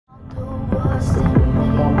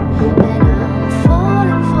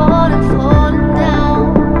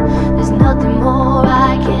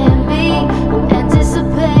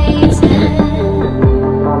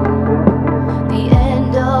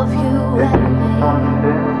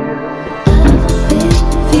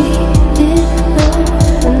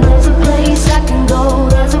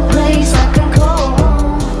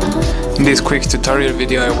this quick tutorial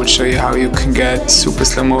video I will show you how you can get super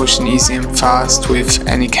slow motion easy and fast with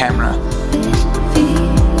any camera.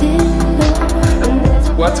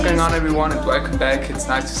 What's going on everyone and welcome back, it's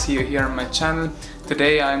nice to see you here on my channel.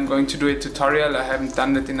 Today I'm going to do a tutorial, I haven't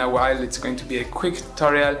done it in a while. It's going to be a quick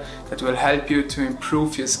tutorial that will help you to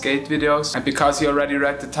improve your skate videos. And because you already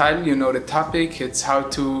read the title, you know the topic. It's how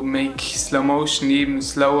to make slow motion even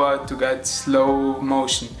slower to get slow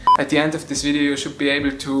motion. At the end of this video you should be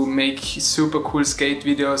able to make super cool skate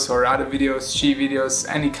videos or other videos, ski videos,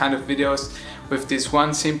 any kind of videos with this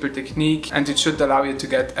one simple technique, and it should allow you to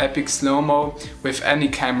get epic slow-mo with any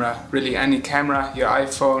camera, really any camera, your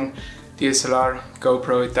iPhone, DSLR,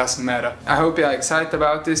 GoPro, it doesn't matter. I hope you are excited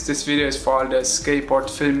about this. This video is for all the skateboard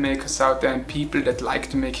filmmakers out there and people that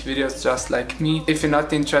like to make videos just like me. If you're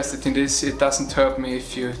not interested in this, it doesn't hurt me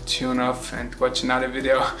if you tune off and watch another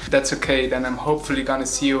video. That's okay, then I'm hopefully gonna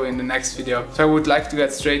see you in the next video. So I would like to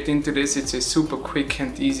get straight into this. It's a super quick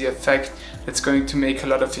and easy effect that's going to make a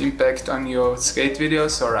lot of impact on your skate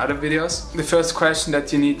videos or other videos. The first question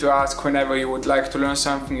that you need to ask whenever you would like to learn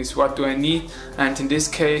something is, what do I need? And in this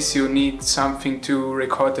case you need something to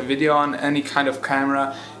record a video on, any kind of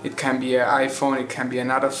camera. It can be an iPhone, it can be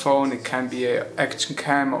another phone, it can be an action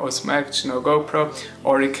cam, Osmo Action or GoPro,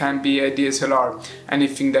 or it can be a DSLR.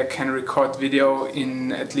 Anything that can record video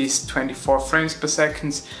in at least 24 frames per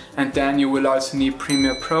second. And then you will also need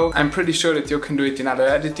Premiere Pro. I'm pretty sure that you can do it in other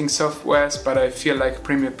editing softwares, but I feel like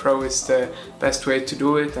Premiere Pro is the best way to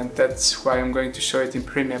do it, and that's why I'm going to show it in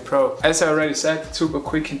Premiere Pro. As I already said, it's super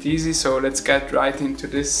quick and easy, so let's get right into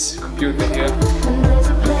this computer here.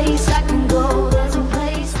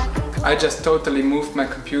 I just totally moved my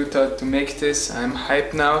computer to make this. I'm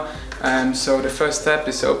hyped now. So the first step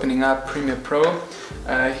is opening up Premiere Pro.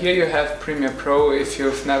 Here you have Premiere Pro. If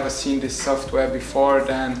you've never seen this software before,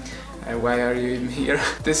 then why are you even here?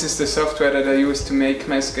 This is the software that I use to make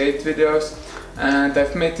my skate videos. And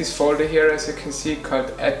I've made this folder here, as you can see,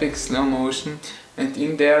 called Epic Slow Motion. And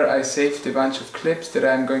in there I saved a bunch of clips that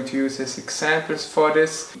I'm going to use as examples for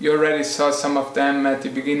this. You already saw some of them at the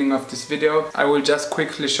beginning of this video. I will just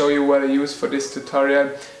quickly show you what I use for this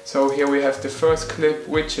tutorial. So here we have the first clip,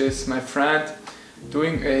 which is my friend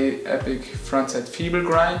doing a epic frontside feeble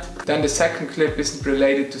grind. Then the second clip isn't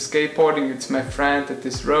related to skateboarding, it's my friend at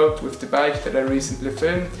this road with the bike that I recently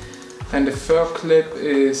filmed. Then the third clip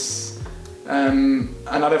is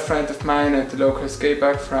another friend of mine at the local skate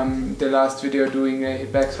park from the last video doing a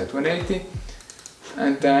backside 180.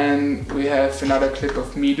 And then we have another clip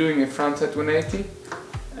of me doing a frontside 180.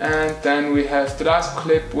 And then we have the last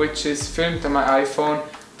clip, which is filmed on my iPhone.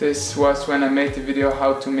 This was when I made the video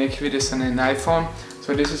how to make videos on an iPhone.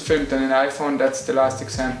 So this is filmed on an iPhone, that's the last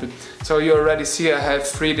example. So you already see I have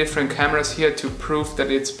 3 different cameras here to prove that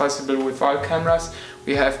it's possible with all cameras.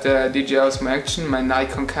 We have the DJI Osmo Action, my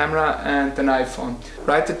Nikon camera, and an iPhone.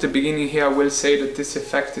 Right at the beginning here I will say that this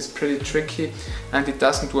effect is pretty tricky and it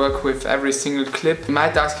doesn't work with every single clip. You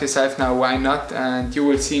might ask yourself now why not, and you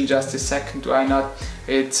will see in just a second why not.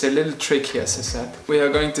 It's a little tricky, as I said. We are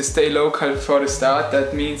going to stay local for the start.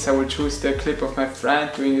 That means I will choose the clip of my friend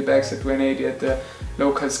doing the backside 180 at the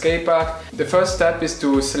local skate park. The first step is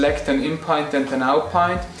to select an in point and an out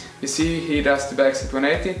point. You see he does the backside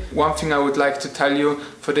 180. One thing I would like to tell you,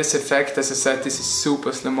 for this effect, as I said, this is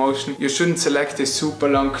super slow motion. You shouldn't select a super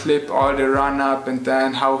long clip, all the run up and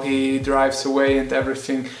then how he drives away and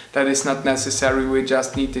everything. That is not necessary, we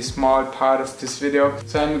just need a small part of this video.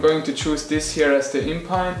 So I'm going to choose this here as the in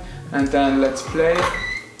point, and then let's play.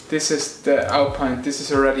 This is the out point. This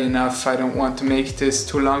is already enough. I don't want to make this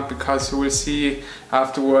too long because you will see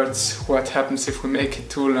afterwards what happens if we make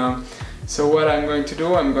it too long. So what I'm going to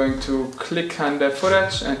do, I'm going to click on the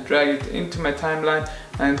footage and drag it into my timeline,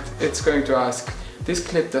 and it's going to ask, this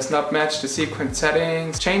clip does not match the sequence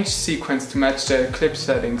settings, change sequence to match the clip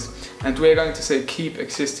settings. And we're going to say keep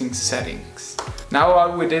existing settings. Now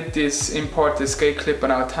all we did is import the skate clip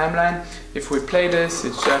on our timeline. If we play this,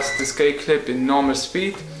 it's just the skate clip in normal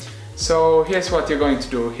speed. So here's what you're going to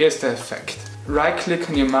do, here's the effect. Right click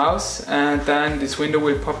on your mouse and then this window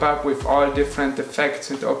will pop up with all different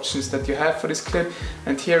effects and options that you have for this clip.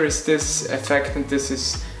 And here is this effect, and this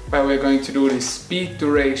is where we're going to do the speed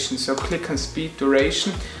duration. So click on speed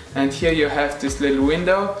duration and here you have this little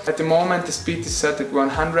window. At the moment the speed is set at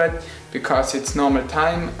 100 because it's normal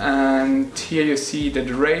time, and here you see the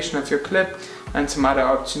duration of your clip and some other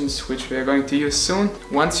options which we are going to use soon.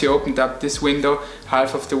 Once you opened up this window,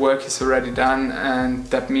 half of the work is already done, and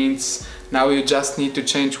that means Now you just need to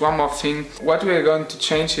change one more thing. What we are going to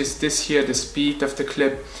change is this here, the speed of the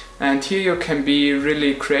clip. And here you can be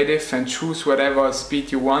really creative and choose whatever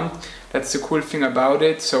speed you want. That's the cool thing about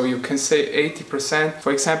it. So you can say 80%,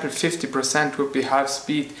 for example 50% would be half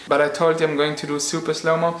speed. But I told you I'm going to do super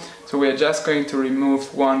slow-mo. So we are just going to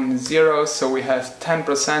remove 1 0, so we have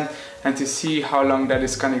 10%, and to see how long that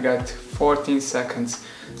is gonna get, 14 seconds.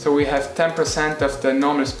 So we have 10% of the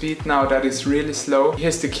normal speed now. That is really slow.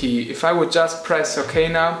 Here's the key. If I would just press OK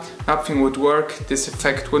now, nothing would work. This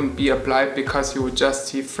effect wouldn't be applied because you would just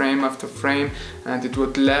see frame after frame and it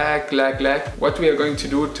would lag. What we are going to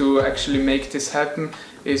do to actually make this happen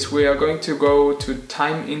is we are going to go to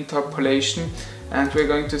time interpolation, and we're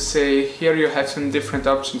going to say here you have some different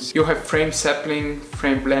options. You have frame sampling,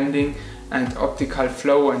 frame blending and optical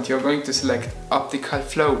flow, and you're going to select optical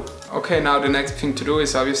flow. Okay, now the next thing to do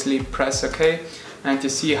is obviously press OK, and you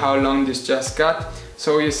see how long this just got.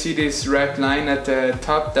 So you see this red line at the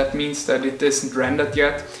top, that means that it isn't rendered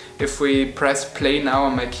yet. If we press play now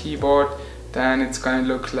on my keyboard, then it's gonna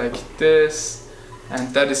look like this,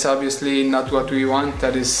 and that is obviously not what we want.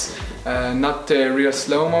 That is not the real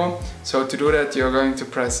slow-mo. So to do that you're going to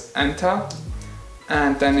press enter,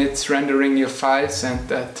 and then it's rendering your files, and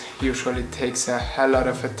that usually takes a hell lot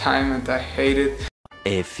of time and I hate it.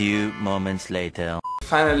 A few moments later.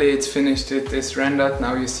 Finally it's finished, it is rendered.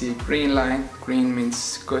 Now you see green line, green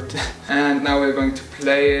means good. And now we're going to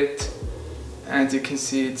play it, and you can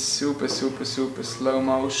see it's super slow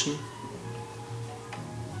motion.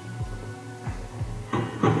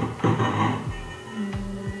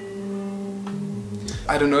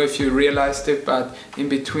 I don't know if you realized it, but in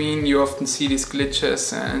between you often see these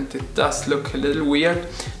glitches and it does look a little weird.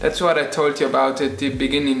 That's what I told you about at the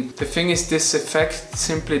beginning. The thing is, this effect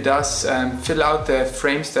simply does fill out the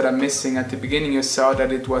frames that are missing. At the beginning you saw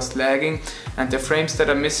that it was lagging, and the frames that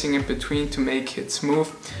are missing in between to make it smooth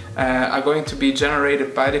are going to be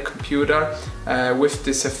generated by the computer with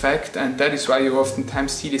this effect, and that is why you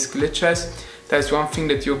oftentimes see these glitches. There's one thing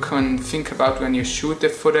that you can think about when you shoot the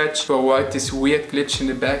footage to avoid this weird glitch in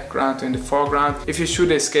the background or in the foreground. If you shoot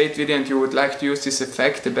a skate video and you would like to use this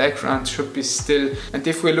effect, the background should be still. And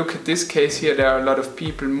if we look at this case here, there are a lot of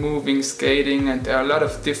people moving, skating, and there are a lot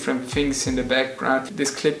of different things in the background.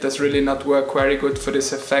 This clip does really not work very good for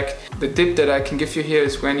this effect. The tip that I can give you here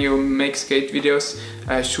is when you make skate videos,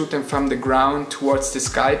 shoot them from the ground towards the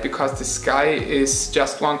sky, because the sky is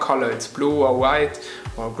just one color. It's blue or white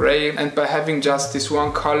or gray, and by having just this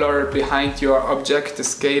one color behind your object, the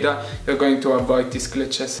skater, you're going to avoid these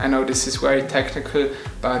glitches. I know this is very technical,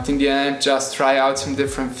 but in the end just try out some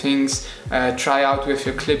different things, try out with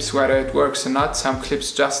your clips whether it works or not. Some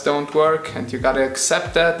clips just don't work and you gotta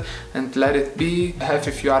accept that and let it be. I have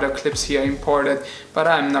a few other clips here imported, but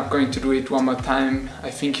I'm not going to do it one more time.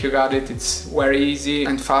 I think you got it. It's very easy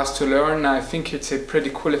and fast to learn. I think it's a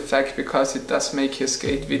pretty cool effect because it does make your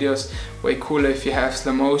skate videos way cooler if you have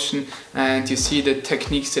slow motion, and you see the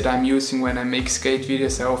techniques that I'm using when I make skate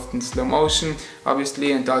videos are often slow motion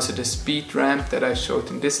obviously, and also the speed ramp that I showed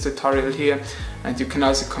in this tutorial here. And you can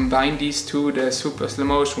also combine these two, the super slow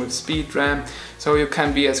motion with speed ramp, so you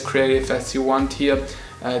can be as creative as you want here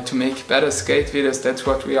to make better skate videos. That's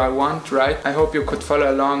what we all want, right? I hope you could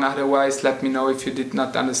follow along, otherwise let me know if you did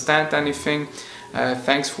not understand anything.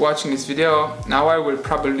 Thanks for watching this video. Now I will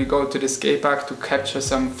probably go to the skate park to capture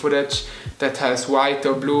some footage that has white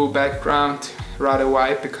or blue background, rather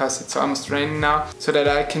white because it's almost raining now, so that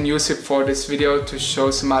I can use it for this video to show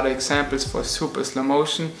some other examples for super slow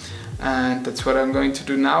motion. And that's what I'm going to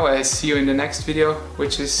do now. I see you in the next video,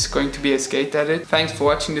 which is going to be a skate edit. Thanks for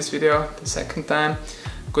watching this video the second time.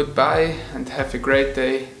 Goodbye and have a great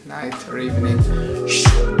day, night or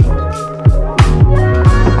evening.